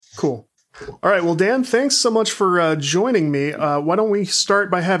Cool. All right. Well, Dan, thanks so much for joining me. Why don't we start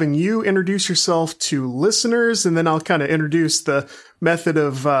by having you introduce yourself to listeners, and then I'll kind of introduce the method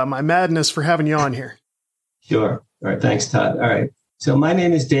of my madness for having you on here. Sure. All right. Thanks, Todd. All right. So my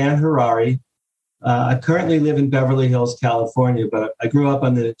name is Dan Harari. I currently live in Beverly Hills, California, but I grew up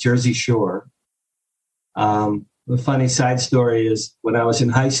on the Jersey Shore. The funny side story is when I was in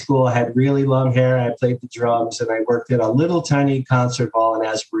high school, I had really long hair. I played the drums, and I worked at a little tiny concert hall in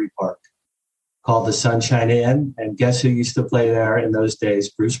Asbury Park called the Sunshine Inn. And guess who used to play there in those days?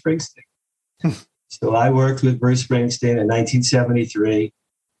 Bruce Springsteen. So I worked with Bruce Springsteen in 1973,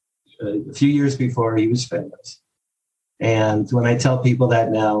 a few years before he was famous. And when I tell people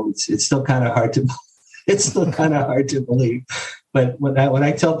that now, it's still kind of hard to believe. But when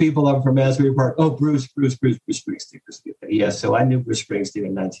I tell people I'm from Asbury Park, oh, Bruce Springsteen. Yes, so I knew Bruce Springsteen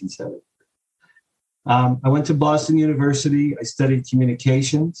in 1973. I went to Boston University. I studied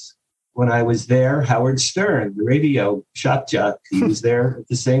communications. When I was there, Howard Stern, the radio shock jock, he was there at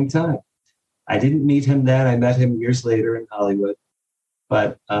the same time. I didn't meet him then. I met him years later in Hollywood.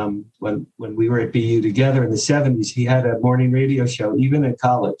 But when we were at BU together in the 70s, he had a morning radio show, even in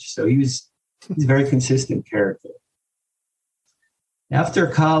college. So he's a very consistent character. After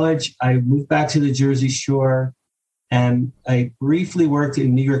college, I moved back to the Jersey Shore, and I briefly worked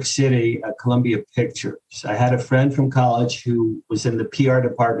in New York City at Columbia Pictures. I had a friend from college who was in the PR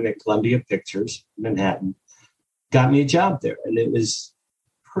department at Columbia Pictures, Manhattan, got me a job there. And it was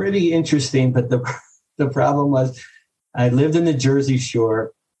pretty interesting, but the problem was I lived in the Jersey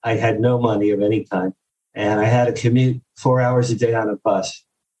Shore. I had no money of any kind, and I had to commute 4 hours a day on a bus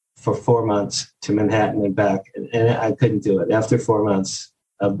for 4 months to Manhattan and back. And I couldn't do it. After 4 months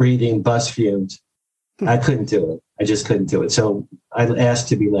of breathing bus fumes, I couldn't do it. I just couldn't do it. So I asked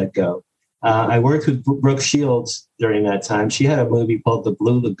to be let go. I worked with Brooke Shields during that time. She had a movie called The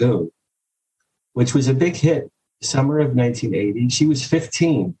Blue Lagoon, which was a big hit, summer of 1980. She was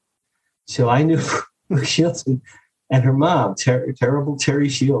 15. So I knew Brooke Shields and her mom, terrible Terry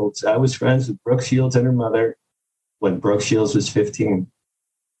Shields. I was friends with Brooke Shields and her mother when Brooke Shields was 15.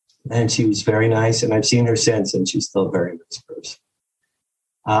 And she was very nice. And I've seen her since, and she's still a very nice person.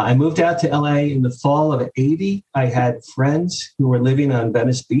 I moved out to LA in the fall of 80. I had friends who were living on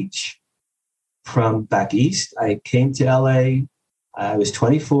Venice Beach from back east. I came to LA. I was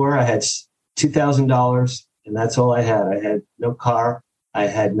 24. I had $2,000, and that's all I had. I had no car. I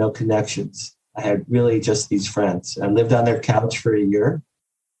had no connections. I had really just these friends. I lived on their couch for a year.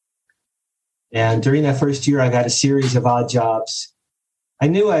 And during that first year, I got a series of odd jobs. I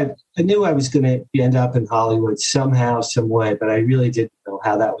knew I was going to end up in Hollywood somehow, some way, but I really didn't know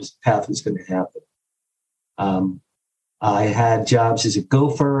how path was going to happen. I had jobs as a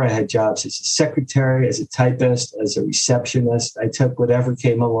gopher. I had jobs as a secretary, as a typist, as a receptionist. I took whatever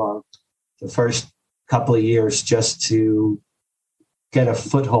came along the first couple of years just to get a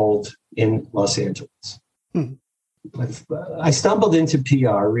foothold in Los Angeles. I stumbled into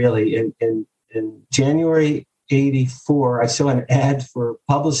PR really in January 84. I saw an ad for a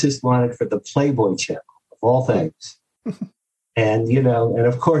publicist wanted for the Playboy channel, of all things. And, and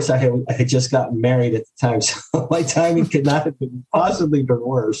of course I had just gotten married at the time, so my timing could not have possibly been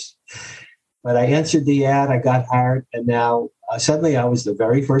worse. But I answered the ad, I got hired, and now suddenly I was the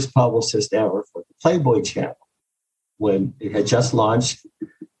very first publicist ever for the Playboy channel when it had just launched.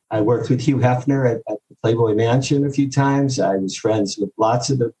 I worked with Hugh Hefner at the Playboy Mansion a few times. I was friends with lots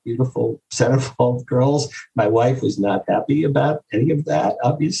of the beautiful centerfold girls. My wife was not happy about any of that,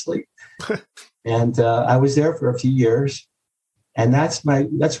 obviously. And I was there for a few years. And that's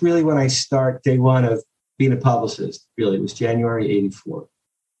really when I start day one of being a publicist. Really, it was January 84.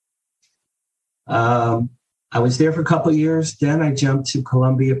 I was there for a couple of years. Then I jumped to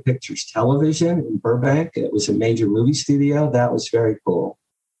Columbia Pictures Television in Burbank. It was a major movie studio. That was very cool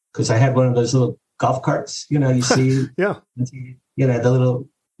because I had one of those little golf carts, you see, yeah, the little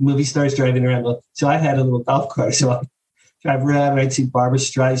movie stars driving around. So I had a little golf cart. So I'd drive around and I'd see Barbra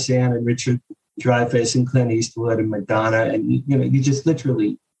Streisand and Richard Dreyfuss and Clint Eastwood and Madonna. And, you just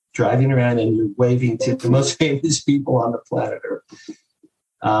literally driving around and you're waving to the most famous people on the planet Earth.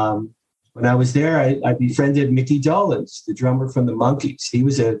 When I was there, I befriended Mickey Dolenz, the drummer from the Monkees. He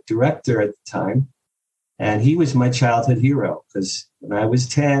was a director at the time, and he was my childhood hero because when I was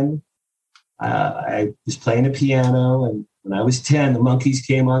 10, I was playing a piano, and when I was 10, the Monkees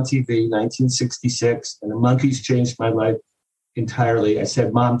came on TV, 1966, and the Monkees changed my life entirely. I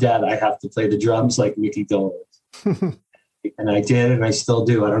said, Mom, Dad, I have to play the drums like Mickey Dolenz. And I did, and I still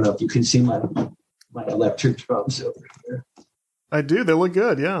do. I don't know if you can see my electric drums over here. I do. They look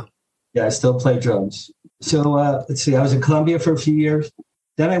good, yeah. Yeah, I still play drums. So let's see. I was in Columbia for a few years.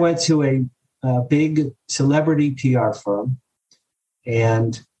 Then I went to a big celebrity PR firm.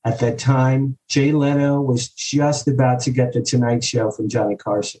 And at that time, Jay Leno was just about to get The Tonight Show from Johnny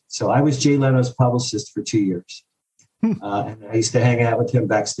Carson. So I was Jay Leno's publicist for 2 years. And I used to hang out with him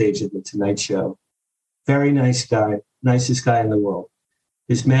backstage at The Tonight Show. Very nice guy, nicest guy in the world.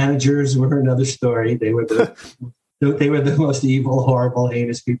 His managers were another story. They were the most evil, horrible,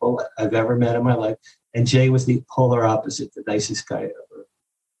 heinous people I've ever met in my life. And Jay was the polar opposite, the nicest guy ever.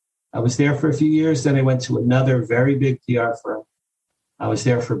 I was there for a few years. Then I went to another very big PR firm. I was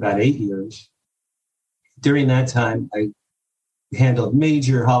there for about 8 years. During that time, I handled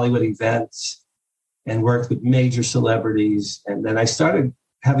major Hollywood events and worked with major celebrities. And then I started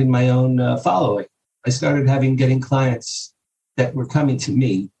having my own following. I started getting clients that were coming to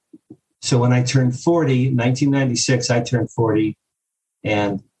me. So when I turned 40, in 1996, I turned 40.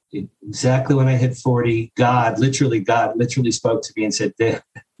 And exactly when I hit 40, God literally spoke to me and said, Dan,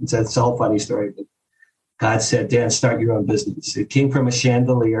 it's a whole funny story, but God said, Dan, start your own business. It came from a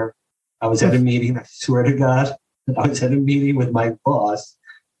chandelier. I was at a meeting, I swear to God, I was at a meeting with my boss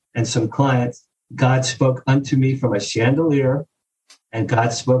and some clients. God spoke unto me from a chandelier, and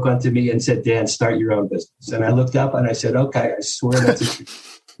God spoke unto me and said, Dan, start your own business. And I looked up and I said, okay, I swear that's a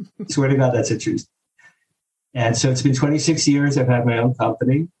truth. I swear to God, that's a truth. And so it's been 26 years. I've had my own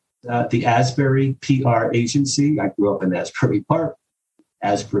company, the Asbury PR Agency. I grew up in Asbury Park,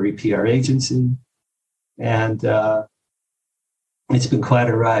 Asbury PR Agency. And it's been quite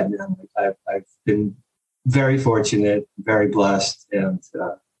a ride, man. I've been very fortunate, very blessed. And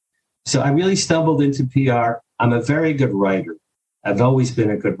so I really stumbled into PR. I'm a very good writer. I've always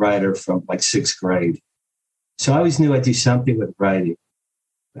been a good writer from like 6th grade. So I always knew I'd do something with writing.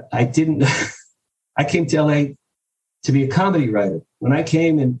 I didn't. I came to LA to be a comedy writer. When I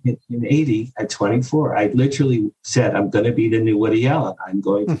came in 80 at 24, I literally said, I'm going to be the new Woody Allen. I'm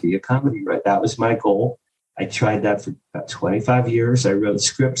going to be a comedy writer. That was my goal. I tried that for about 25 years. I wrote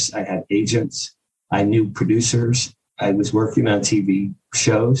scripts. I had agents. I knew producers. I was working on TV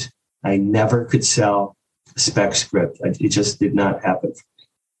shows. I never could sell a spec script. It just did not happen for me.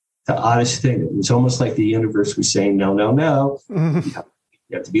 The oddest thing, it was almost like the universe was saying, no, no, no.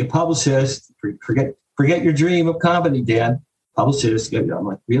 You have to be a publicist. Forget your dream of comedy, Dan. Publicist. I'm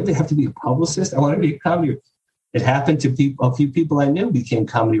like, really? I have to be a publicist? I want to be a comedy. It happened to people. A few people I knew became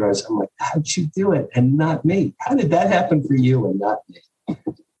comedy writers. I'm like, how'd you do it and not me? How did that happen for you and not me?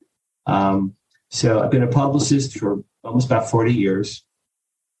 So I've been a publicist for almost about 40 years.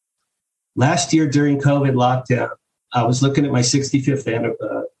 Last year during COVID lockdown, I was looking at my 65th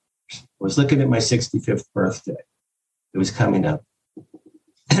birthday. It was coming up.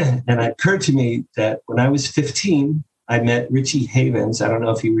 And it occurred to me that when I was 15, I met Richie Havens. I don't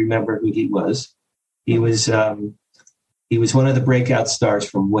know if you remember who he was. He was one of the breakout stars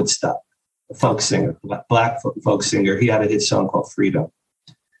from Woodstock, a folk singer, black folk singer. He had a hit song called Freedom.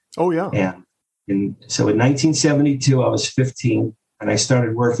 Oh, yeah. And so in 1972, I was 15, and I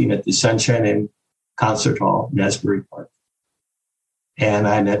started working at the Sunshine Inn Concert Hall in Asbury Park. And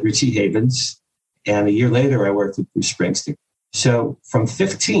I met Richie Havens. And a year later, I worked with Bruce Springsteen. So from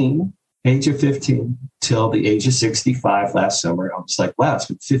age of 15 till the age of 65 last summer, I was like, wow, it's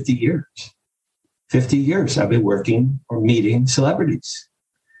been 50 years. 50 years I've been working or meeting celebrities.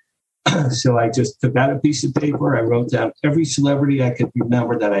 So I just took out a piece of paper. I wrote down every celebrity I could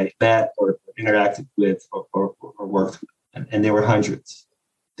remember that I met or interacted with or worked with. And there were hundreds.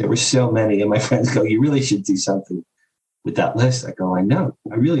 There were so many. And my friends go, you really should do something with that list. I go, I know.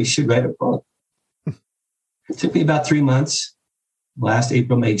 I really should write a book. It took me about 3 months. Last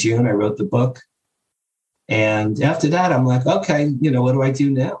April, May, June, I wrote the book. And after that, I'm like, okay, what do I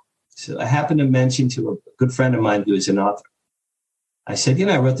do now? So I happened to mention to a good friend of mine who is an author. I said,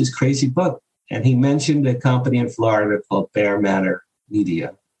 I wrote this crazy book. And he mentioned a company in Florida called Bear Manor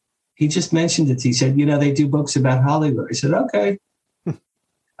Media. He just mentioned it. He said, they do books about Hollywood. I said, okay.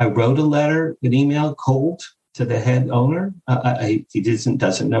 I wrote a letter, an email cold to the head owner. He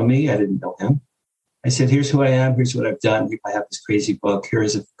doesn't know me. I didn't know him. I said, here's who I am. Here's what I've done. I have this crazy book.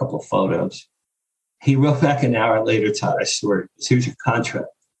 Here's a couple of photos. He wrote back an hour later, Todd, I swear, here's your contract.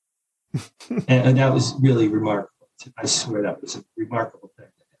 and that was really remarkable. I swear that was a remarkable thing.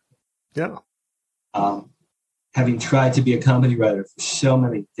 Yeah. Having tried to be a comedy writer for so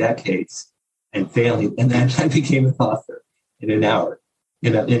many decades and failing, and then I became an author in an hour,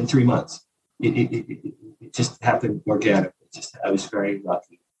 in 3 months. It just happened organically. I was very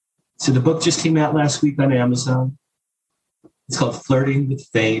lucky. So the book just came out last week on Amazon. It's called Flirting with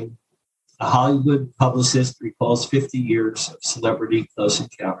Fame. A Hollywood publicist recalls 50 years of celebrity close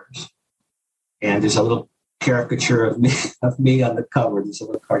encounters. And there's a little caricature of me on the cover. There's a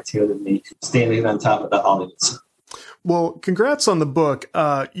little cartoon of me standing on top of the Hollywood sign. Well, congrats on the book.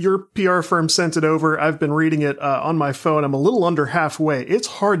 Your PR firm sent it over. I've been reading it on my phone. I'm a little under halfway. It's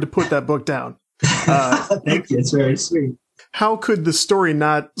hard to put that book down. Thank you. It's very sweet. How could the story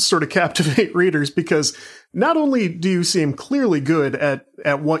not sort of captivate readers? Because not only do you seem clearly good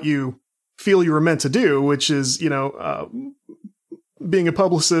at what you feel you were meant to do, which is, being a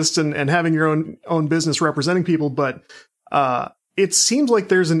publicist and having your own business representing people, but it seems like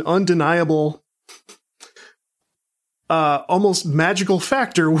there's an undeniable almost magical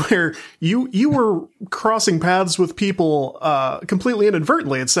factor where you were crossing paths with people completely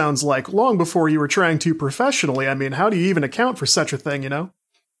inadvertently, it sounds like, long before you were trying to professionally. I mean, how do you even account for such a thing,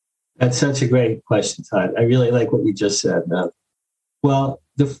 That's such a great question, Todd. I really like what you just said. Well,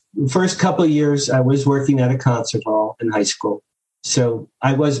 the first couple of years, I was working at a concert hall in high school. So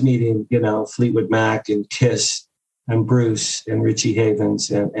I was meeting, Fleetwood Mac and Kiss and Bruce and Richie Havens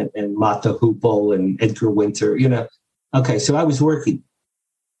and Mata Hoople and Edgar Winter, Okay, so I was working.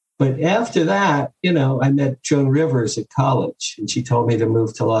 But after that, I met Joan Rivers at college, and she told me to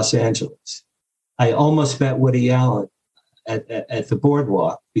move to Los Angeles. I almost met Woody Allen at the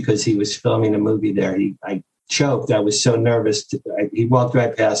boardwalk because he was filming a movie there. I choked. I was so nervous. He walked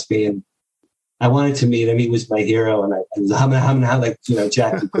right past me, and I wanted to meet him. He was my hero, and I was humming, like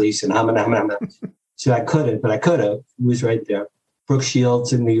Jackie Gleason, humming. So I couldn't, but I could have. He was right there. Brooke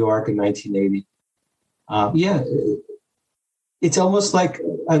Shields in New York in 1980. It's almost like,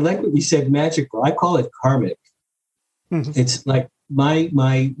 I like what you said, magical. I call it karmic. Mm-hmm. It's like my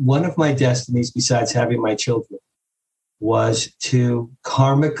one of my destinies, besides having my children, was to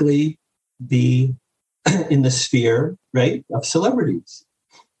karmically be in the sphere, right, of celebrities.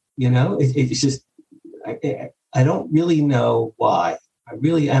 It's just, I don't really know why. I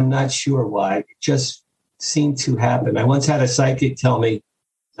really am not sure why. It just seemed to happen. I once had a psychic tell me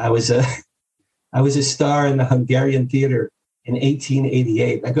I was a star in the Hungarian theater in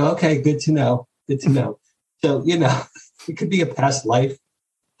 1888. I go, okay, good to know. So, it could be a past life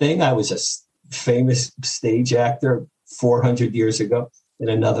thing. I was a famous stage actor 400 years ago in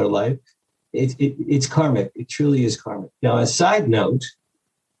another life. It's karmic. It truly is karmic. Now, a side note,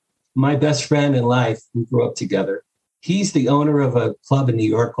 my best friend in life, we grew up together. He's the owner of a club in New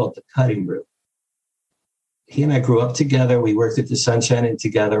York called The Cutting Room. He and I grew up together. We worked at the Sunshine Inn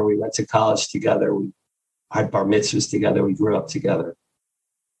together. We went to college together. We had bar mitzvahs together. We grew up together.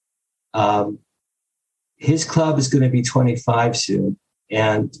 His club is going to be 25 soon.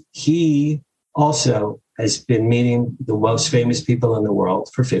 And he also has been meeting the most famous people in the world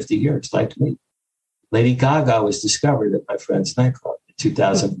for 50 years, like me. Lady Gaga was discovered at my friend's nightclub in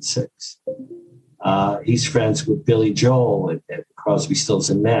 2006. He's friends with Billy Joel and Crosby, Stills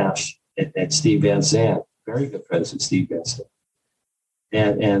and Nash and Steve Van Zandt. Very good friends with Steve Van Zandt.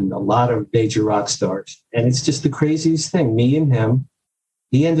 And a lot of major rock stars. And it's just the craziest thing. Me and him,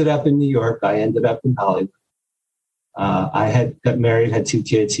 he ended up in New York. I ended up in Hollywood. I got married, had 2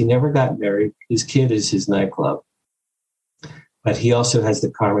 kids. He never got married. His kid is his nightclub. But he also has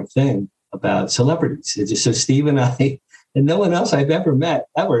the karmic thing about celebrities. It's just, so Steve and I, and no one else I've ever met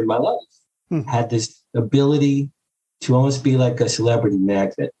ever in my life, had this ability to almost be like a celebrity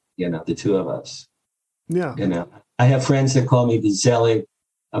magnet, the two of us. Yeah. I have friends that call me the Zelig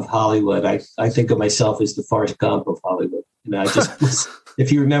of Hollywood. I think of myself as the Forrest Gump of Hollywood. I just,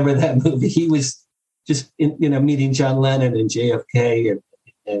 if you remember that movie, he was just, meeting John Lennon and JFK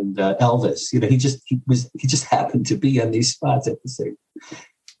and Elvis. He just happened to be on these spots at the same.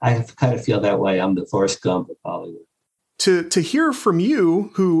 I kind of feel that way. I'm the Forrest Gump of Hollywood. To hear from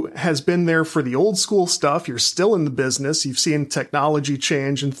you, who has been there for the old school stuff, you're still in the business, you've seen technology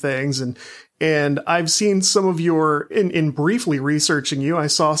change and things, and I've seen some of your, in briefly researching you, I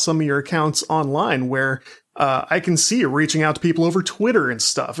saw some of your accounts online where I can see you reaching out to people over Twitter and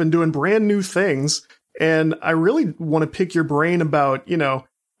stuff and doing brand new things. And I really want to pick your brain about,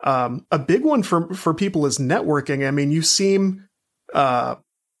 a big one for people is networking. I mean, you seem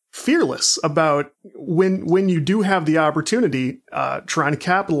fearless about when you do have the opportunity, trying to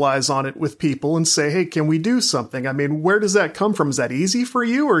capitalize on it with people and say, hey, can we do something? I mean, where does that come from? Is that easy for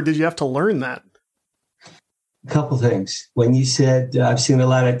you, or did you have to learn that? A couple things. When you said, I've seen a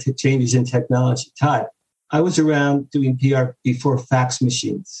lot of changes in technology, Todd, I was around doing PR before fax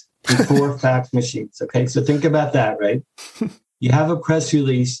machines. Okay. So think about that, right? You have a press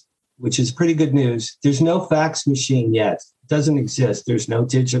release, which is pretty good news. There's no fax machine yet. It doesn't exist. There's no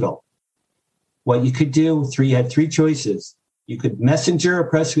digital. What you could do, you had 3 choices. You could messenger a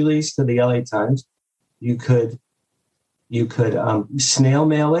press release to the LA Times. You could snail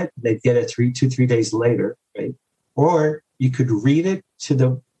mail it. They'd get it 3 days later. right? Or you could read it to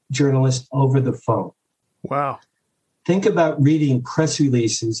the journalist over the phone. Wow. Think about reading press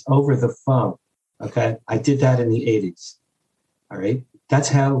releases over the phone. Okay. I did that in the 80s. All right. That's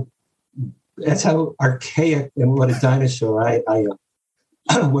how archaic and what a dinosaur I am.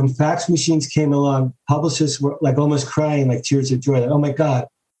 When fax machines came along, publicists were like almost crying, like tears of joy. Like, oh my God,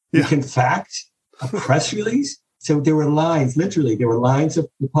 you can fax a press release? So there were lines, literally, there were lines of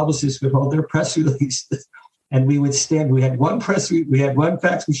the publicists would hold their press releases. And we would stand, we had one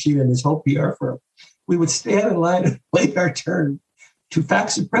fax machine in this whole PR firm. We would stand in line and wait our turn to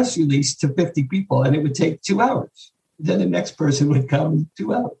fax a press release to 50 people, and it would take 2 hours. Then the next person would come in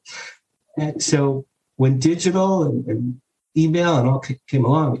 2 hours. And so when digital and email and all came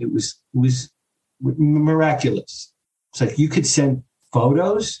along, it was miraculous. It's like you could send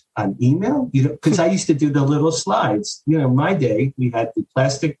photos on email, because I used to do the little slides. My day, we had the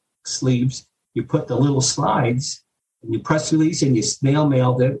plastic sleeves. You put the little slides and you press release and you snail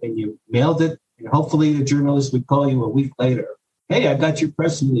mailed it and you mailed it. And hopefully the journalist would call you a week later. Hey, I got your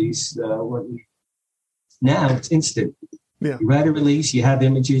press release. Now it's instant. Yeah. You write a release, you have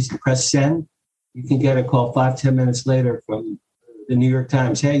images, you press send. You can get a call 5-10 minutes later from the New York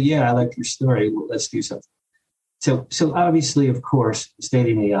Times. Hey, yeah, I like your story. Well, let's do something. So obviously, of course,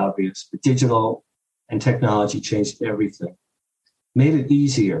 stating the obvious, but digital and technology changed everything. Made it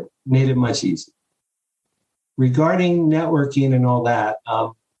easier, made it much easier. Regarding networking and all that,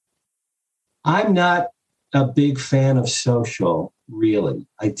 I'm not a big fan of social, really.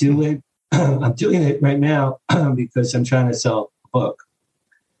 I do it. I'm doing it right now because I'm trying to sell a book.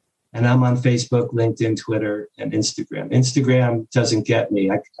 And I'm on Facebook, LinkedIn, Twitter, and Instagram. Instagram doesn't get me.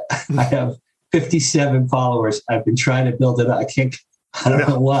 I have 57 followers. I've been trying to build it up. I don't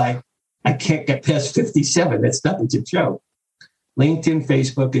know why. I can't get past 57. That's nothing to joke. LinkedIn,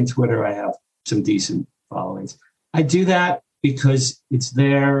 Facebook, and Twitter, I have some decent followings. I do that because it's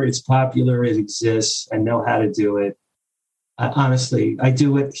there, it's popular, it exists. I know how to do it. Honestly, I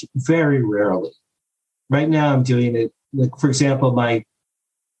do it very rarely. Right now, I'm doing it. Like, for example,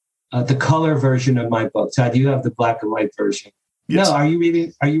 the color version of my book. Todd, you have the black and white version. Yes. No, are you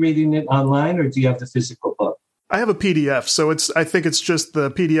reading it online, or do you have the physical book? I have a PDF, so I think it's just the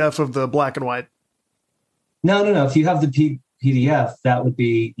PDF of the black and white. No. If you have the PDF,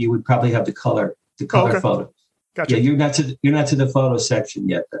 you would probably have the color photos. Gotcha. Yeah, you're not to the photo section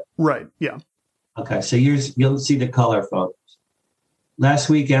yet. Then. Right. Yeah. Okay, so you'll see the color photos. Last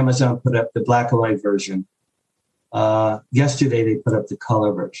week, Amazon put up the black and white version. Yesterday, they put up the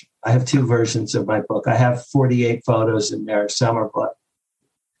color version. I have 2 versions of my book. I have 48 photos in there. Some are black.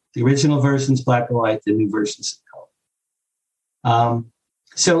 The original version's black and white. The new version's in color.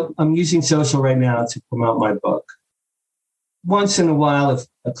 So I'm using social right now to promote my book. Once in a while, if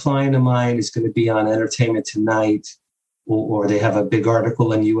a client of mine is going to be on Entertainment Tonight, or they have a big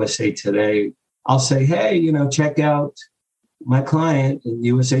article in USA Today, I'll say, hey, check out my client in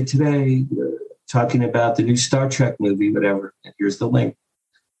USA Today talking about the new Star Trek movie, whatever. And here's the link.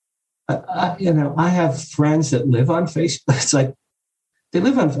 I have friends that live on Facebook. It's like they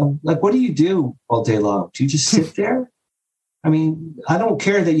live on, like, what do you do all day long? Do you just sit there? I mean, I don't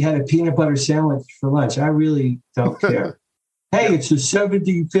care that you had a peanut butter sandwich for lunch. I really don't care. Hey, it's the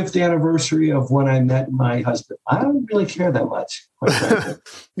 75th anniversary of when I met my husband. I don't really care that much, quite frankly.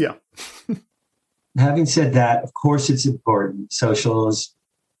 Yeah. Having said that, of course, it's important. Social is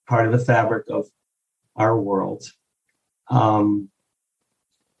part of the fabric of our world. I'm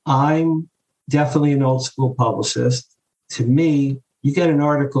definitely an old school publicist. To me, you get an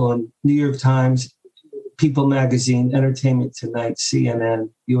article in New York Times, People Magazine, Entertainment Tonight, CNN,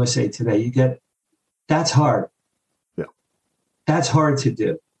 USA Today. That's hard. Yeah. That's hard to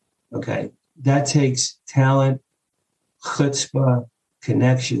do. Okay. That takes talent, chutzpah,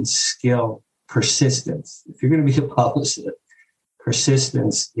 connection, skill, persistence. If you're going to be a publicist,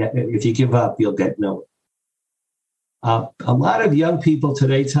 persistence. Yeah, if you give up, you'll get nowhere. A lot of young people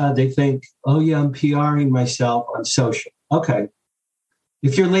today, Todd, they think, oh yeah, I'm PRing myself on social. Okay.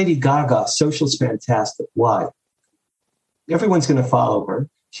 If you're Lady Gaga, social's fantastic. Why? Everyone's going to follow her.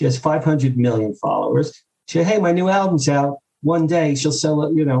 She has 500 million followers. She said, hey, my new album's out. One day she'll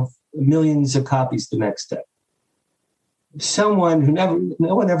sell, millions of copies the next day. Someone who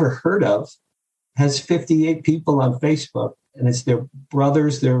no one ever heard of has 58 people on Facebook, and it's their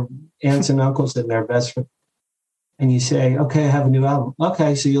brothers, their aunts and uncles, and their best friend. And you say, okay, I have a new album.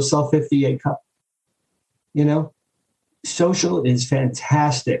 Okay, so you'll sell 58 copies. Social is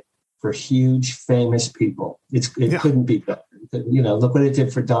fantastic for huge, famous people. It couldn't be better. Look what it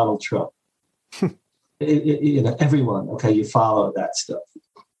did for Donald Trump. Everyone, okay, you follow that stuff.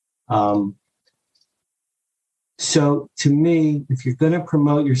 So to me, if you're going to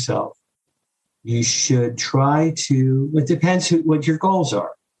promote yourself, you should try to, it depends what your goals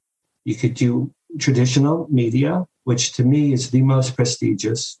are. You could do traditional media, which to me is the most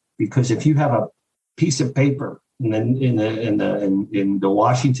prestigious, because if you have a piece of paper in the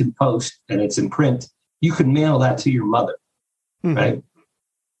Washington Post and it's in print, you could mail that to your mother, right?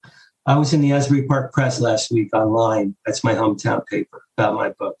 I was in the Asbury Park Press last week online. That's my hometown paper about my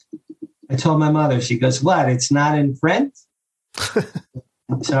book. I told my mother, she goes, "What? It's not in print?"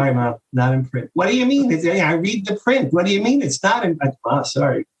 I'm sorry, Mom, not in print. What do you mean? I read the print. What do you mean it's not in print? Oh,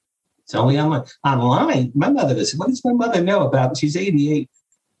 sorry. It's only online. My mother does. What does my mother know about? She's 88.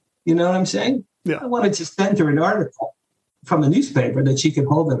 You know what I'm saying? Yeah. I wanted to send her an article from a newspaper that she could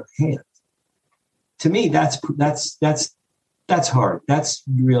hold in her hand. To me, that's hard. That's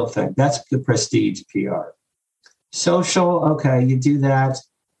the real thing. That's the prestige PR. Social, okay, you do that.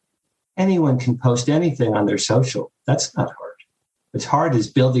 Anyone can post anything on their social. That's not hard. What's hard is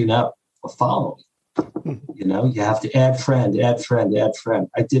building up a following. You know, you have to add friend. I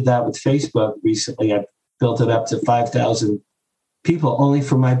did that with Facebook recently. I built it up to 5,000 people only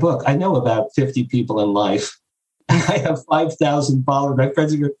for my book. I know about 50 people in life. I have 5,000 followers. My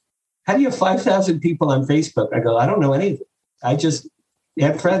friends go, "How do you have 5,000 people on Facebook?" I go, "I don't know anything. I just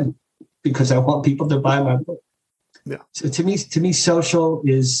add friend because I want people to buy my book." Yeah. So to me, social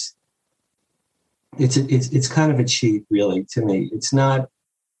is it's kind of a cheat, really. To me, it's not.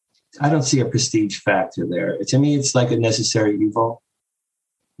 I don't see a prestige factor there. To me, it's like a necessary evil.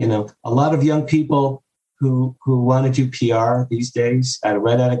 You know, a lot of young people who want to do PR these days,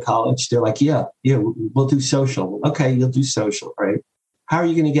 right out of college, they're like, yeah, we'll do social. Okay, you'll do social, right? How are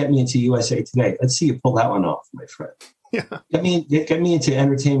you going to get me into USA Today? Let's see you pull that one off, my friend. Yeah. Get me into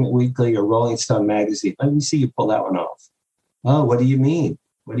Entertainment Weekly or Rolling Stone magazine. Let me see you pull that one off. Oh, what do you mean?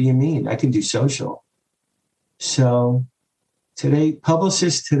 What do you mean? I can do social. So today,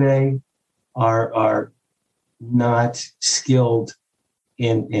 publicists today are not skilled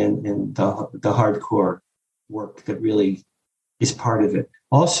in the hardcore work that really is part of it.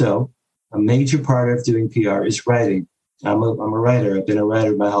 Also, a major part of doing PR is writing. I'm a writer. I've been a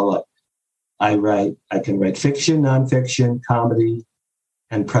writer my whole life. I can write fiction, nonfiction, comedy,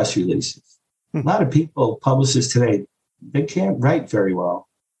 and press releases. A lot of people, publicists today, they can't write very well.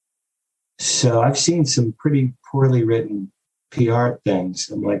 So I've seen some pretty poorly written PR things.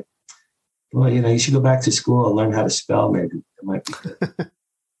 I'm like, well, you should go back to school and learn how to spell. Maybe it might be good.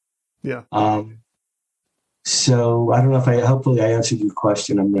 Yeah. So I don't know hopefully I answered your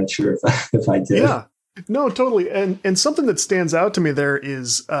question. I'm not sure if I did. Yeah. No, totally. And something that stands out to me there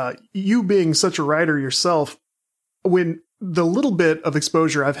is you being such a writer yourself. When the little bit of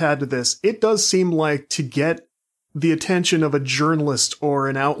exposure I've had to this, it does seem like to get the attention of a journalist or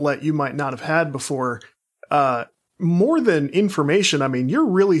an outlet you might not have had before, more than information. I mean, you're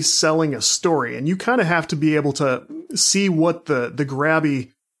really selling a story, and you kind of have to be able to see what the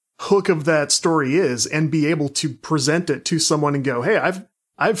grabby hook of that story is and be able to present it to someone and go, "Hey,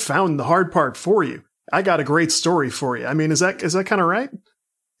 I've found the hard part for you. I got a great story for you." I mean, is that kind of right?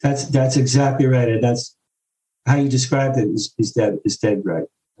 That's exactly right. And that's how you described it is dead right.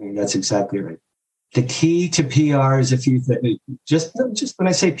 I mean, that's exactly right. The key to PR is a few things. Just when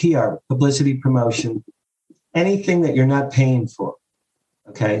I say PR, publicity, promotion, anything that you're not paying for.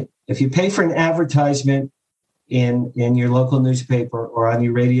 Okay. If you pay for an advertisement in your local newspaper or on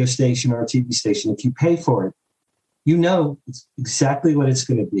your radio station or TV station, if you pay for it, you know it's exactly what it's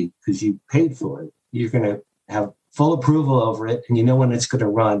going to be because you paid for it. You're going to have full approval over it, and you know when it's going to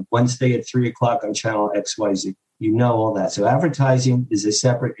run. Wednesday at 3:00 on channel XYZ. You know all that. So advertising is a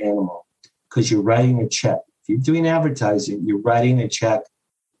separate animal because you're writing a check. If you're doing advertising, you're writing a check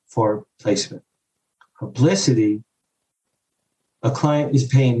for placement. Publicity, a client is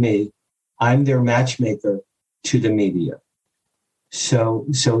paying me. I'm their matchmaker to the media. So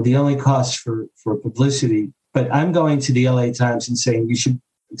the only cost for publicity, but I'm going to the LA Times and saying, you should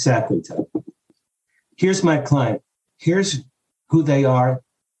exactly tell me. Here's my client. Here's who they are.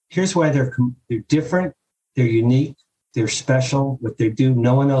 Here's why they're different. They're unique. They're special. What they do,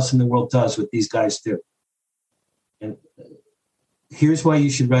 no one else in the world does what these guys do. And here's why you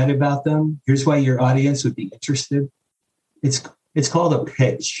should write about them. Here's why your audience would be interested. It's called a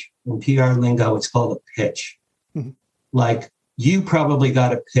pitch. In PR lingo, it's called a pitch. Mm-hmm. Like you probably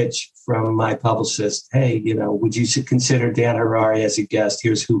got a pitch from my publicist. Hey, would you consider Dan Harari as a guest?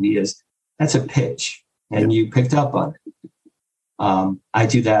 Here's who he is. That's a pitch. And you picked up on it. I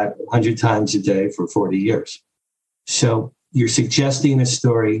do that 100 times a day for 40 years. So you're suggesting a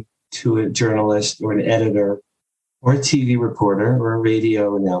story to a journalist or an editor or a TV reporter or a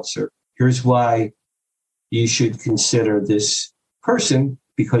radio announcer. Here's why you should consider this person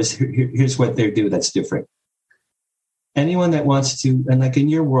because here's what they do that's different. Anyone that wants to, and like in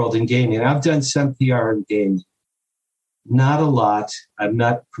your world in gaming, I've done some PR in gaming, not a lot. I'm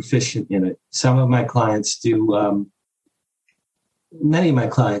not proficient in it. Some of my clients do. Many of my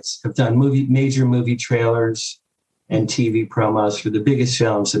clients have done major movie trailers and TV promos for the biggest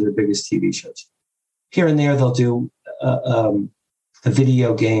films and the biggest TV shows. Here and there, they'll do a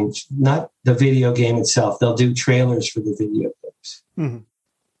video game, not the video game itself. They'll do trailers for the video games. Mm-hmm.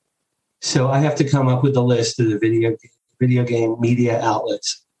 So I have to come up with a list of the video game media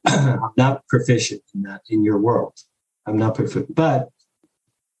outlets. I'm not proficient in that in your world. I'm not proficient, but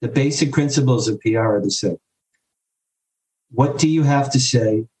the basic principles of PR are the same. What do you have to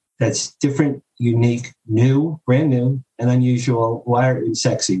say that's different, unique, new, brand new, and unusual? Why are you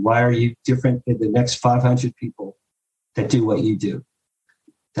sexy? Why are you different than the next 500 people that do what you do?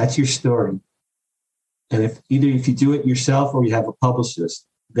 That's your story. And if you do it yourself or you have a publicist,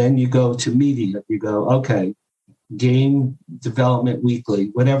 then you go to media. You go, okay, Game Development Weekly,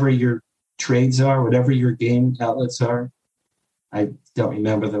 whatever your trades are, whatever your game outlets are. I don't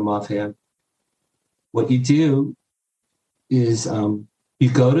remember them offhand. What you do is you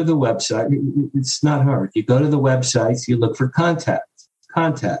go to the website. It's not hard. You go to the websites, you look for contact.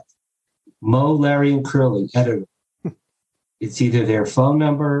 Mo, Larry, and Curly, editor. It's either their phone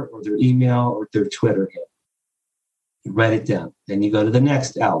number or their email or their Twitter handle. You write it down. Then you go to the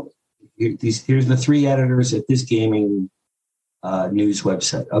next outlet. Here's the 3 editors at this gaming news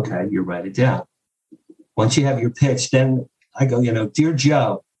website. Okay, you write it down. Once you have your pitch, then I go, Dear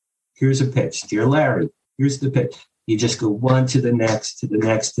Joe, here's a pitch. Dear Larry, here's the pitch. You just go one to the next, to the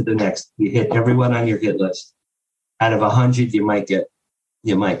next, to the next. You hit everyone on your hit list. Out of 100, you might get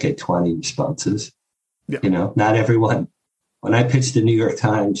 20 responses. Yeah. Not everyone. When I pitched the New York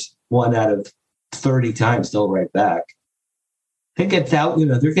Times, 1 out of 30 times they'll write back. They get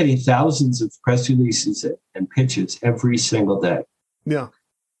they're getting thousands of press releases and pitches every single day. Yeah.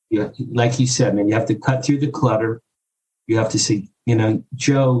 Like you said, man, you have to cut through the clutter. You have to see,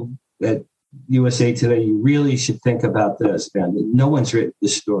 Joe at USA Today, you really should think about this, man. No one's written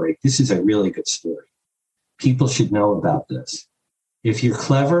this story. This is a really good story. People should know about this. If you're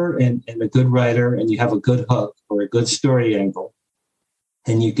clever and a good writer and you have a good hook or a good story angle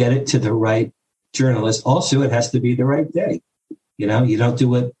and you get it to the right journalist, also it has to be the right day. You don't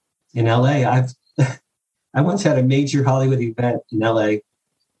do it in LA. I once had a major Hollywood event in LA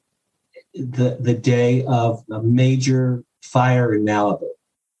the day of a major fire in Malibu.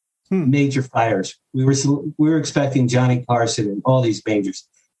 Major fires. We were expecting Johnny Carson and all these majors.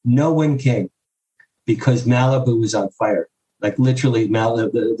 No one came because Malibu was on fire. Like literally,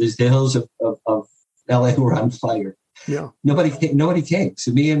 Malibu, the hills of LA were on fire. Yeah. Nobody came.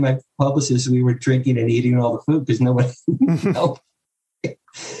 So me and my publicist, we were drinking and eating all the food because nobody.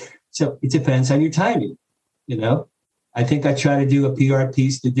 So it depends on your timing. I think I tried to do a PR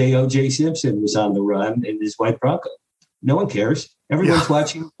piece the day O.J. Simpson was on the run in his white Bronco. No one cares. Everyone's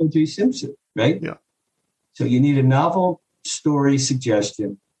watching O.J. Simpson, right? Yeah. So you need a novel story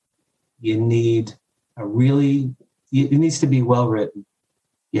suggestion. You need it needs to be well written.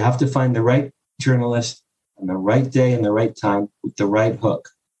 You have to find the right journalist on the right day and the right time with the right hook.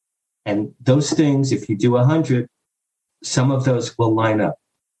 And those things, if you do 100, some of those will line up.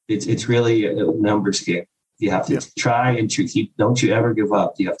 It's really a numbers game. You have to try and keep. Don't you ever give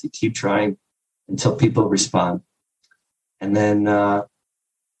up. You have to keep trying until people respond. And then,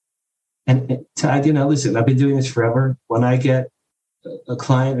 listen, I've been doing this forever. When I get a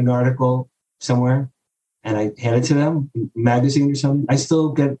client, an article somewhere, and I hand it to them, a magazine or something, I still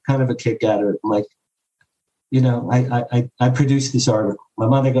get kind of a kick out of it. I'm like, I produced this article. My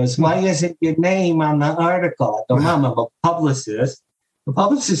mother goes, why isn't your name on the article? I go, Mom, I'm a publicist. The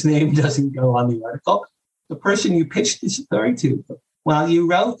publicist's name doesn't go on the article. The person you pitched the story to. Well, you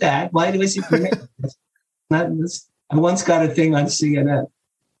wrote that. Why was it your name? I once got a thing on CNN,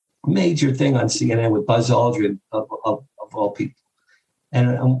 a major thing on CNN with Buzz Aldrin of all people. And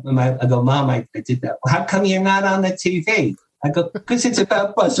I go, Mom, I did that. Well, how come you're not on the TV? I go, because it's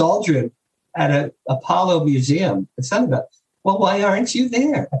about Buzz Aldrin at an Apollo museum. It's not about, well, why aren't you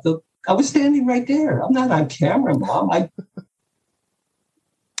there? I go, I was standing right there. I'm not on camera, Mom.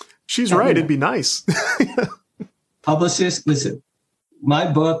 She's right. It'd be nice. Publicist, listen, my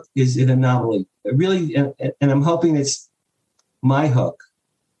book is an anomaly. It really, and I'm hoping it's my hook.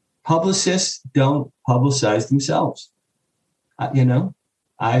 Publicists don't publicize themselves. I've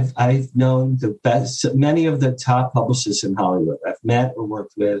known the best, many of the top publicists in Hollywood. I've met or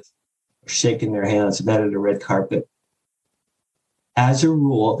worked with, or shaken their hands, met at a red carpet. as a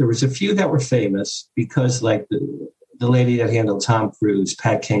rule, there was a few that were famous because like the lady that handled Tom Cruise,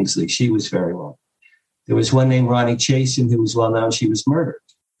 Pat Kingsley, she was very well. There was one named Ronnie Chasen who was well known. She was murdered.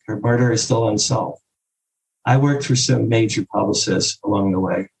 Her murder is still unsolved. I worked for some major publicists along the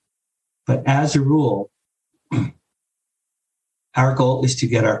way. But as a rule, our goal is to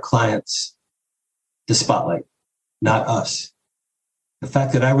get our clients the spotlight, not us. The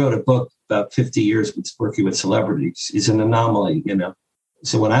fact that I wrote a book about 50 years with working with celebrities is an anomaly, you know.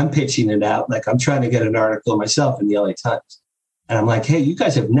 So when I'm pitching it out, like I'm trying to get an article myself in the LA Times. And I'm like, hey, you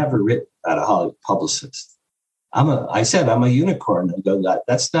guys have never written about a Hollywood publicist. I said I'm a unicorn. I go,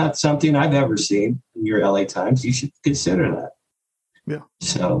 that's not something I've ever seen in your LA Times. You should consider that. Yeah.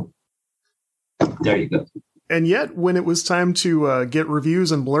 So there you go. And yet, when it was time to get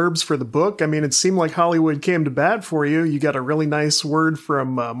reviews and blurbs for the book, I mean, it seemed like Hollywood came to bat for you. You got a really nice word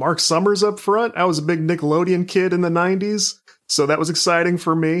from Mark Summers up front. I was a big Nickelodeon kid in the 90s, so that was exciting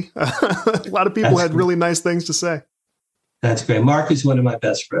for me. A lot of people had really nice things to say. That's great. Mark is one of my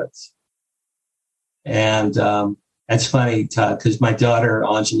best friends. And it's funny, Todd, because my daughter,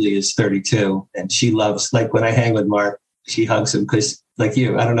 Anjali, is 32, and she loves, like when I hang with Mark, she hugs him because, like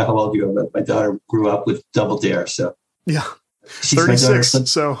you, I don't know how old you are, but my daughter grew up with Double Dare. So yeah, she's 36.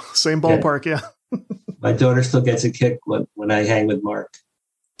 So same ballpark. Yeah. My daughter still gets a kick when I hang with Mark.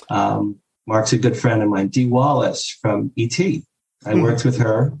 Mark's a good friend of mine. Dee Wallace from E.T. I worked with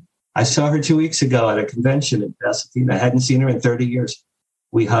her. I saw her 2 weeks ago at a convention in Pasadena. I hadn't seen her in 30 years.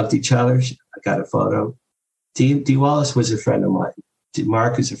 We hugged each other. I got a photo. Dee Wallace was a friend of mine.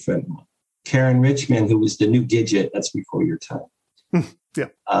 Mark is a friend of mine. Karen Richmond, who was the new Gidget, that's before your time.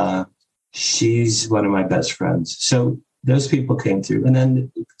 Yeah. She's one of my best friends. So those people came through. And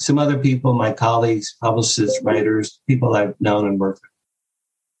then some other people, my colleagues, publicists, writers, people I've known and worked with.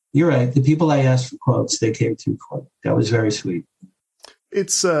 You're right. The people I asked for quotes, they came through for me. That was very sweet.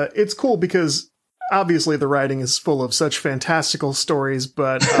 It's cool because obviously the writing is full of such fantastical stories,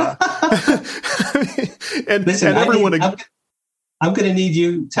 but and everyone. I'm going to need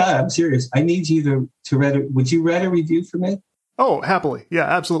you, Todd. I'm serious. I need you to write it. Would you write a review for me? Oh, happily. Yeah,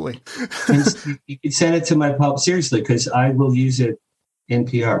 absolutely. You can send it to my pub seriously, because I will use it in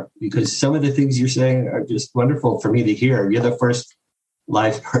PR, because some of the things you're saying are just wonderful for me to hear. You're the first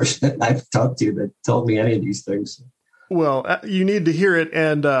live person I've talked to that told me any of these things. Well, you need to hear it.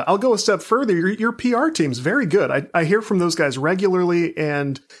 And I'll go a step further. Your PR team's very good. I hear from those guys regularly.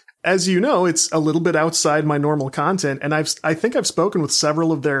 And as you know, it's a little bit outside my normal content. And I think I've spoken with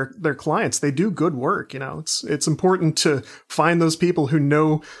several of their clients. They do good work. You know, it's important to find those people who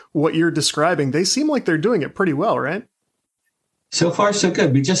know what you're describing. They seem like they're doing it pretty well, right? So far, so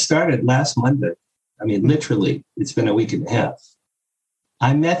good. We just started last Monday. I mean, literally, it's been a week and a half.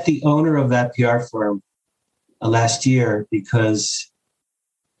 I met the owner of that PR firm last year because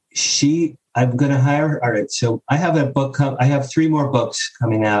I'm going to hire her. All right. So I have a book. I have 3 more books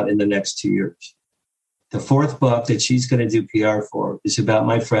coming out in the next 2 years. The 4th book that she's going to do PR for is about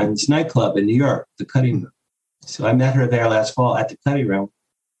my friend's nightclub in New York, the Cutting Room. So I met her there last fall at the Cutting Room.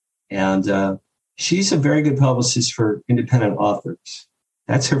 And she's a very good publicist for independent authors.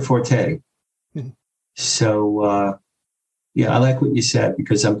 That's her forte. So, yeah, I like what you said,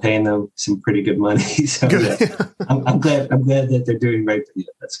 because I'm paying them some pretty good money. So yeah, I'm glad that they're doing right for you.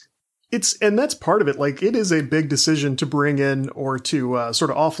 That's good. And that's part of it. Like, it is a big decision to bring in or to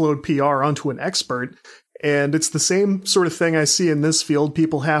sort of offload PR onto an expert. And it's the same sort of thing I see in this field.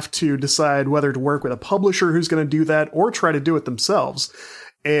 People have to decide whether to work with a publisher who's going to do that or try to do it themselves.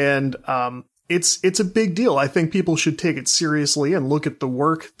 And it's a big deal. I think people should take it seriously and look at the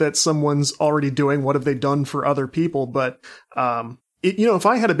work that someone's already doing. What have they done for other people? But if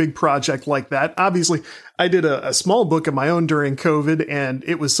I had a big project like that, obviously I did a small book of my own during COVID, and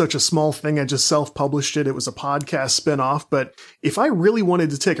it was such a small thing. I just self-published it. It was a podcast spinoff. But if I really wanted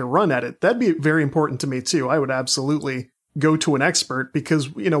to take a run at it, that'd be very important to me too. I would absolutely go to an expert,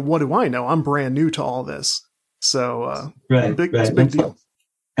 because, what do I know? I'm brand new to all this. So right. It's a big deal.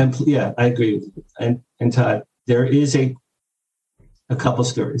 And yeah, I agree with you. And Todd, there is a couple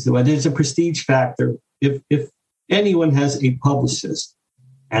stories. There's a prestige factor. If anyone has a publicist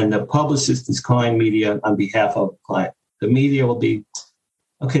and the publicist is calling media on behalf of the client, the media will be,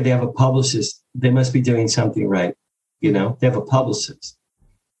 okay, they have a publicist. They must be doing something right. They have a publicist.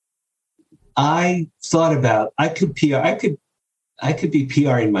 I thought about, I could be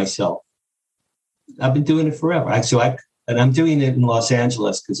PRing myself. I've been doing it forever. And I'm doing it in Los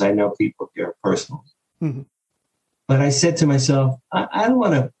Angeles because I know people here personally. Mm-hmm. But I said to myself, I don't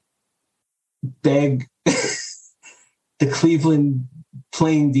want to beg the Cleveland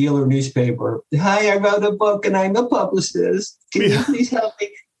plain dealer newspaper. Hi, I wrote a book and I'm a publicist. Can you please help me?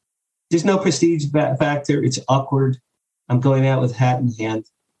 There's no prestige factor. It's awkward. I'm going out with hat in hand.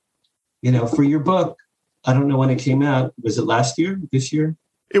 For your book, I don't know when it came out. Was it last year? This year?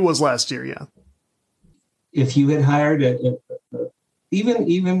 It was last year, yeah. If you had hired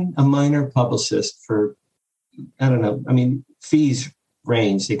even a minor publicist for, I don't know, I mean, fees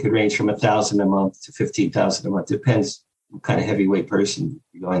range. They could range from $1,000 a month to $15,000 a month. Depends what kind of heavyweight person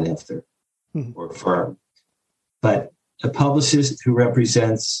you're going after or firm. But a publicist who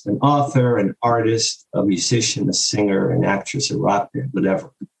represents an author, an artist, a musician, a singer, an actress, a rock band,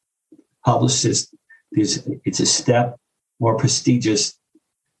 whatever. Publicist, it's a step more prestigious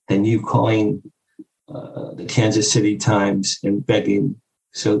than you calling the Kansas City Times and begging.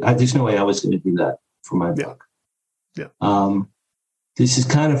 So there's no way I was going to do that for my book. Yeah. This is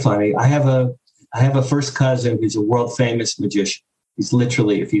kind of funny. I have a first cousin who's a world famous magician. He's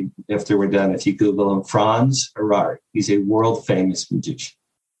literally, after we're done, if you Google him, Franz Harari, he's a world famous magician.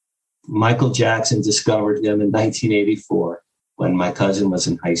 Michael Jackson discovered him in 1984 when my cousin was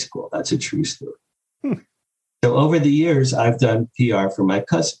in high school. That's a true story. So over the years, I've done PR for my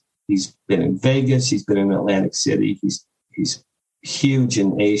cousin. He's been in Vegas. He's been in Atlantic City. He's huge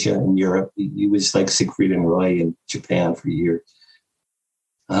in Asia and Europe. He was like Siegfried and Roy in Japan for years.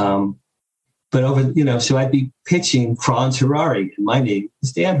 But so I'd be pitching Franz Harari, and my name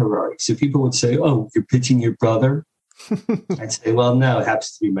is Dan Harari. So people would say, "Oh, you're pitching your brother?" I'd say, "Well, no, it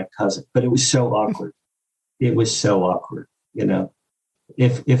happens to be my cousin." But it was so awkward. It was so awkward.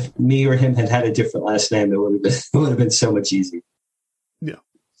 If me or him had a different last name, it would have been so much easier. Yeah,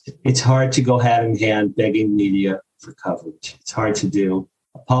 it's hard to go hand in hand begging media for coverage. It's hard to do.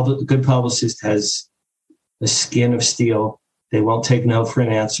 A good publicist has a skin of steel. They won't take no for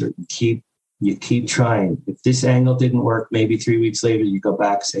an answer. You keep trying. If this angle didn't work, maybe 3 weeks later, you go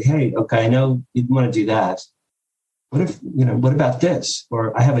back and say, "Hey, okay, I know you want to do that. What about this?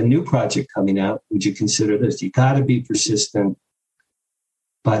 Or I have a new project coming out. Would you consider this?" You got to be persistent,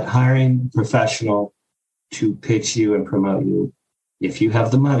 but hiring a professional to pitch you and promote you. If you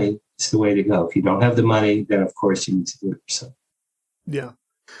have the money, it's the way to go. If you don't have the money, then of course you need to do it yourself. Yeah.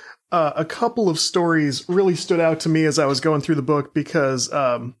 A couple of stories really stood out to me as I was going through the book because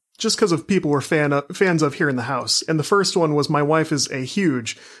just because of people we're fans of here in the house. And the first one was my wife is a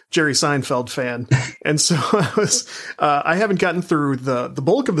huge Jerry Seinfeld fan. And so I haven't gotten through the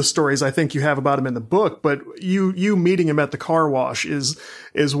bulk of the stories I think you have about him in the book, but you meeting him at the car wash is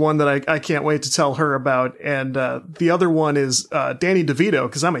one that I can't wait to tell her about. And the other one is Danny DeVito,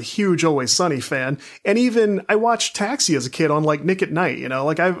 because I'm a huge Always Sunny fan. And even I watched Taxi as a kid on like Nick at Night,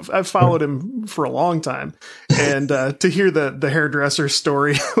 I've followed him for a long time. And to hear the hairdresser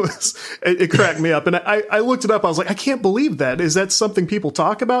story, it cracked me up. And I looked it up. I was like, I can't believe that. Is that something people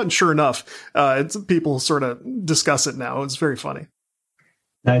talk about? And sure enough, people sort of discuss it now. It's very funny.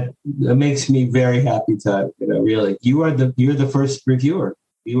 That makes me very happy to, really, you're the first reviewer.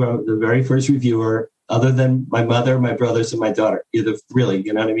 You are the very first reviewer, other than my mother, my brothers, and my daughter. You're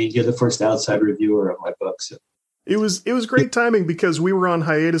you know what I mean? You're the first outside reviewer of my book. So. It was great timing because we were on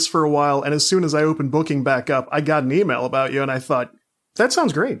hiatus for a while. And as soon as I opened booking back up, I got an email about you. And I thought, that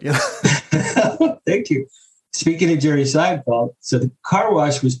sounds great. Thank you. Speaking of Jerry Seinfeld, so the car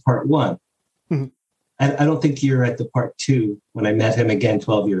wash was part one. Mm-hmm. I don't think you're at the part two when I met him again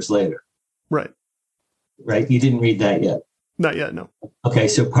 12 years later. Right. You didn't read that yet? Not yet, no. Okay,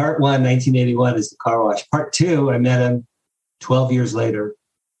 so part one, 1981, is the car wash. Part two, I met him 12 years later.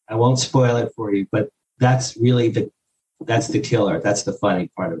 I won't spoil it for you, but that's really that's the killer. That's the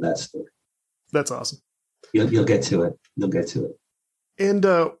funny part of that story. That's awesome. You'll get to it. You'll get to it. And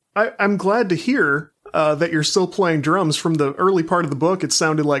I'm glad to hear that you're still playing drums. From the early part of the book, it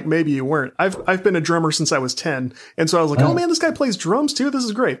sounded like maybe you weren't. I've been a drummer since I was 10, and so I was like, oh man, this guy plays drums too. This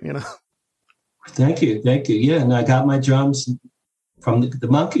is great, Thank you. Yeah, and I got my drums from the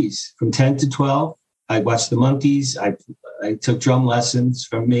Monkees. From 10 to 12, I watched the Monkees. I took drum lessons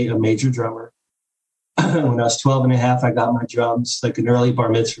from a major drummer. When I was 12 and a half, I got my drums, like an early bar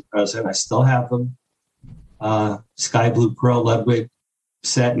mitzvah present. I still have them. Sky Blue Pearl Ludwig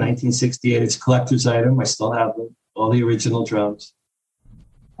set, 1968. It's a collector's item. I still have them, all the original drums.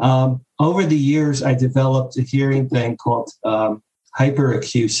 Over the years, I developed a hearing thing called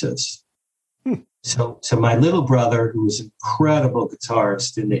hyperacusis. So my little brother, who was an incredible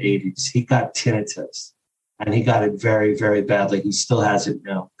guitarist in the 80s, he got tinnitus, and he got it very, very badly. He still has it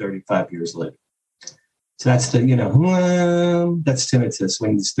now, 35 years later. So that's that's tinnitus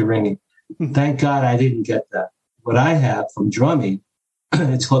when it's the ringing. Thank God I didn't get that. What I have from drumming,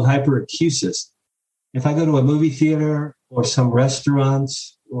 it's called hyperacusis. If I go to a movie theater or some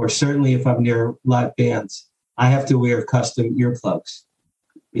restaurants, or certainly if I'm near live bands, I have to wear custom earplugs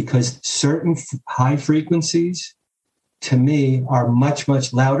because certain high frequencies to me are much,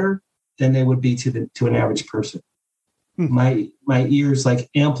 much louder than they would be to an average person. My ears like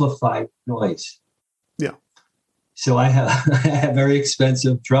amplify noise. Yeah. So I have very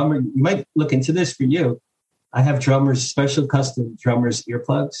expensive drummer. You might look into this for you. I have special custom drummers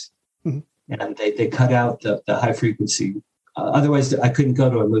earplugs, and they cut out the high frequency. Otherwise, I couldn't go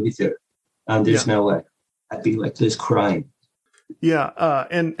to a movie theater. There's no way. I'd be like this crying. Yeah,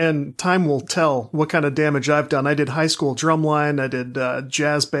 and time will tell what kind of damage I've done. I did high school drumline. I did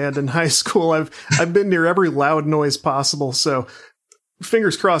jazz band in high school. I've been near every loud noise possible. So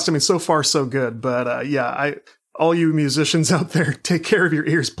fingers crossed. I mean, so far so good. But all you musicians out there, take care of your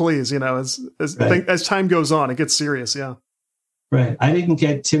ears, please. You know, as time goes on, it gets serious. Yeah. Right. I didn't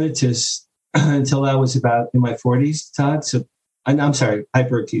get tinnitus until I was about in my 40s, Todd. So I'm sorry,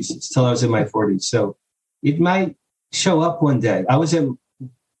 hyperacusis till I was in my 40s. So it might show up one day.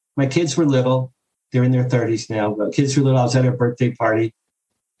 My kids were little. They're in their 30s now, but kids were little. I was at a birthday party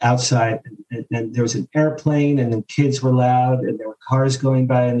outside and there was an airplane and the kids were loud and there were cars going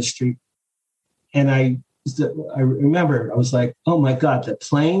by in the street. And I remember I was like, oh my God, the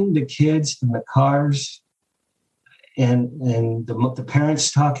plane, the kids and the cars and the parents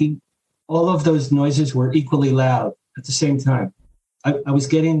talking, all of those noises were equally loud at the same time. I was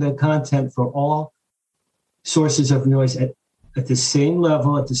getting the content from all sources of noise at the same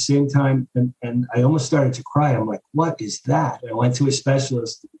level, at the same time. And I almost started to cry. I'm like, what is that? And I went to a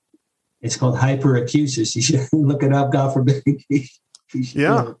specialist. It's called hyperacusis. You should look it up, God forbid.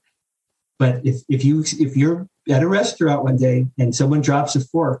 Yeah. But if you're at a restaurant one day and someone drops a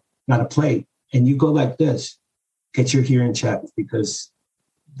fork on a plate and you go like this, get your hearing checked because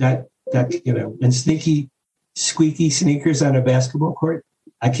that, and squeaky sneakers on a basketball court,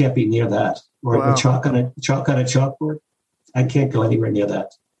 I can't be near that. Or wow. chalk on a chalkboard, I can't go anywhere near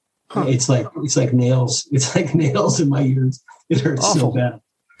that. Huh. It's like nails. It's like nails in my ears. It hurts Awful. So bad.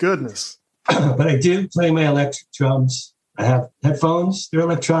 Goodness. But I do play my electric drums. I have headphones. They're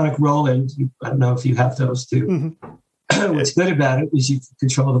electronic roll-ins. I don't know if you have those too. Mm-hmm. What's good about it is you can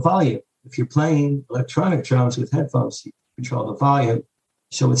control the volume. If you're playing electronic drums with headphones, you control the volume,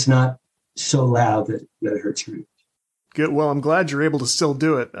 so it's not so loud that it hurts your ears. Good. Well, I'm glad you're able to still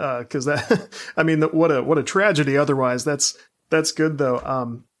do it because what a tragedy. Otherwise, that's good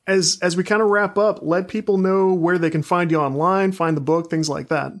though. As we kind of wrap up, let people know where they can find you online, find the book, things like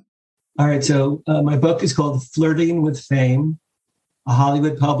that. All right. So my book is called Flirting with Fame. A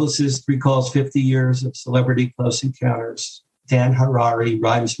Hollywood publicist recalls 50 years of celebrity close encounters. Dan Harari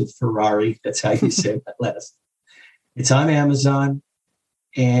rhymes with Ferrari. That's how you say that last. It's on Amazon.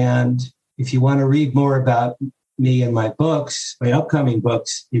 And if you want to read more about me and my books, my upcoming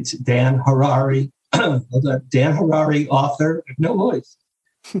books, it's Dan Harari. Dan Harari, author. No voice.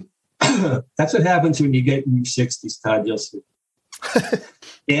 That's what happens when you get in your 60s, Todd. You'll see.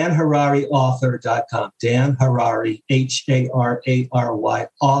 DanHarariAuthor.com. Dan Harari, Harary,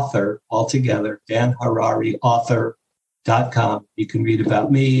 author, altogether. DanHarariAuthor.com. You can read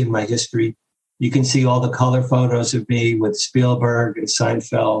about me and my history. You can see all the color photos of me with Spielberg and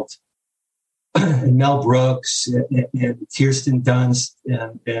Seinfeld and Mel Brooks and Kirsten Dunst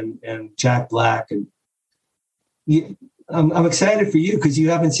and Jack Black. And I'm excited for you because you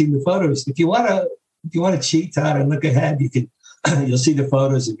haven't seen the photos. If you want to cheat, Todd, and look ahead, you'll see the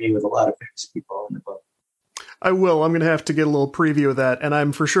photos of me with a lot of famous people in the book. I will. I'm going to have to get a little preview of that, and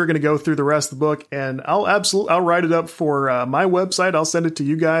I'm for sure going to go through the rest of the book. And I'll write it up for my website. I'll send it to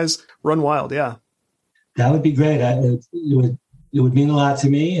you guys. Run wild, yeah. That would be great. It would mean a lot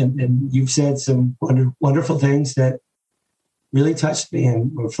to me, and you've said some wonderful things that really touched me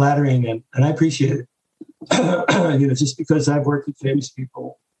and were flattering, and I appreciate it. Just because I've worked with famous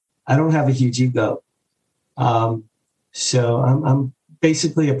people, I don't have a huge ego. So I'm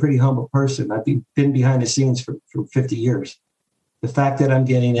basically a pretty humble person. I've been behind the scenes for 50 years. The fact that I'm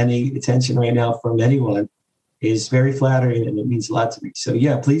getting any attention right now from anyone is very flattering, and it means a lot to me. So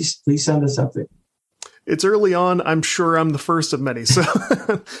yeah, please send us something. It's early on. I'm sure I'm the first of many. So,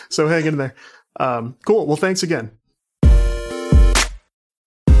 so hang in there. Cool. Well, thanks again.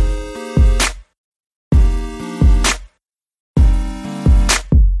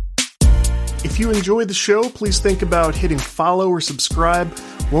 If you enjoyed the show, please think about hitting follow or subscribe.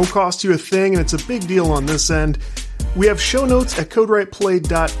 Won't cost you a thing, and it's a big deal on this end. We have show notes at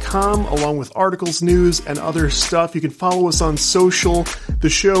CodeWritePlay.com along with articles, news, and other stuff. You can follow us on social. The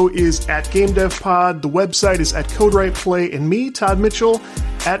show is at GameDevPod. The website is at CodeWritePlay. And me, Todd Mitchell,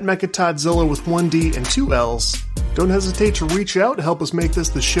 at MechaToddzilla with 1 D and 2 L's. Don't hesitate to reach out to help us make this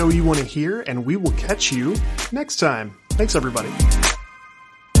the show you want to hear, and we will catch you next time. Thanks, everybody.